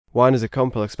Wine is a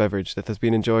complex beverage that has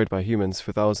been enjoyed by humans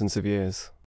for thousands of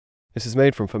years. It is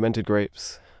made from fermented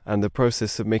grapes, and the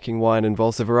process of making wine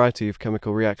involves a variety of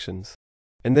chemical reactions.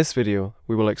 In this video,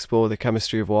 we will explore the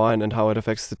chemistry of wine and how it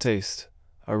affects the taste,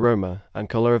 aroma, and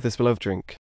color of this beloved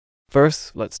drink.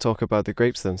 First, let's talk about the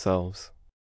grapes themselves.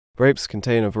 Grapes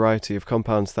contain a variety of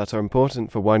compounds that are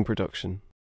important for wine production.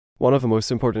 One of the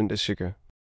most important is sugar.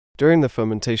 During the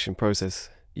fermentation process,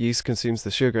 yeast consumes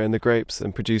the sugar in the grapes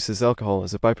and produces alcohol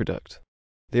as a byproduct.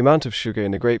 The amount of sugar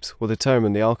in the grapes will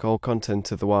determine the alcohol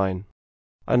content of the wine.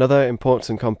 Another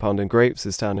important compound in grapes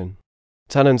is tannin.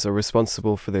 Tannins are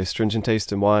responsible for the astringent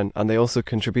taste in wine, and they also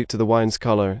contribute to the wine's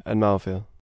color and mouthfeel.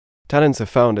 Tannins are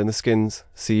found in the skins,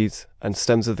 seeds, and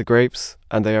stems of the grapes,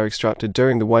 and they are extracted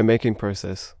during the winemaking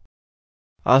process.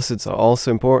 Acids are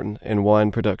also important in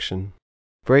wine production.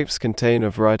 Grapes contain a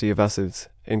variety of acids,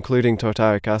 including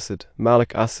tartaric acid,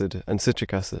 malic acid, and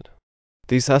citric acid.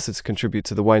 These acids contribute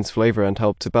to the wine's flavor and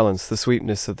help to balance the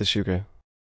sweetness of the sugar.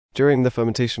 During the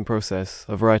fermentation process,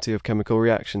 a variety of chemical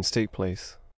reactions take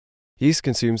place. Yeast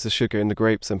consumes the sugar in the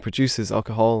grapes and produces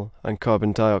alcohol and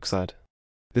carbon dioxide.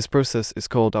 This process is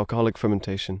called alcoholic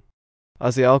fermentation.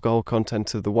 As the alcohol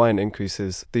content of the wine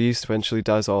increases, the yeast eventually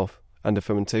dies off, and the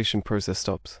fermentation process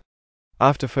stops.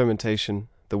 After fermentation,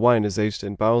 the wine is aged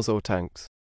in barrels or tanks.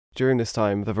 During this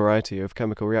time, the variety of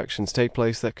chemical reactions take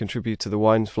place that contribute to the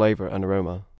wine's flavor and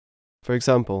aroma. For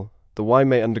example, the wine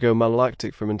may undergo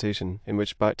malolactic fermentation, in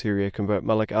which bacteria convert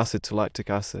malic acid to lactic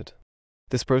acid.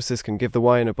 This process can give the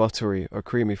wine a buttery or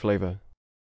creamy flavor.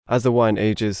 As the wine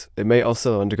ages, it may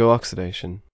also undergo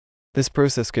oxidation. This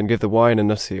process can give the wine a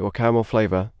nutty or caramel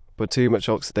flavor, but too much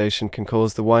oxidation can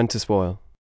cause the wine to spoil.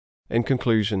 In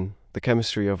conclusion, the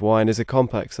chemistry of wine is a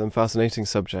complex and fascinating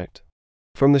subject.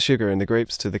 From the sugar in the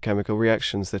grapes to the chemical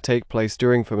reactions that take place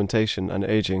during fermentation and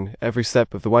aging, every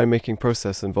step of the winemaking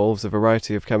process involves a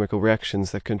variety of chemical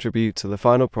reactions that contribute to the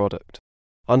final product.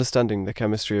 Understanding the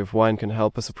chemistry of wine can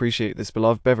help us appreciate this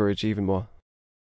beloved beverage even more.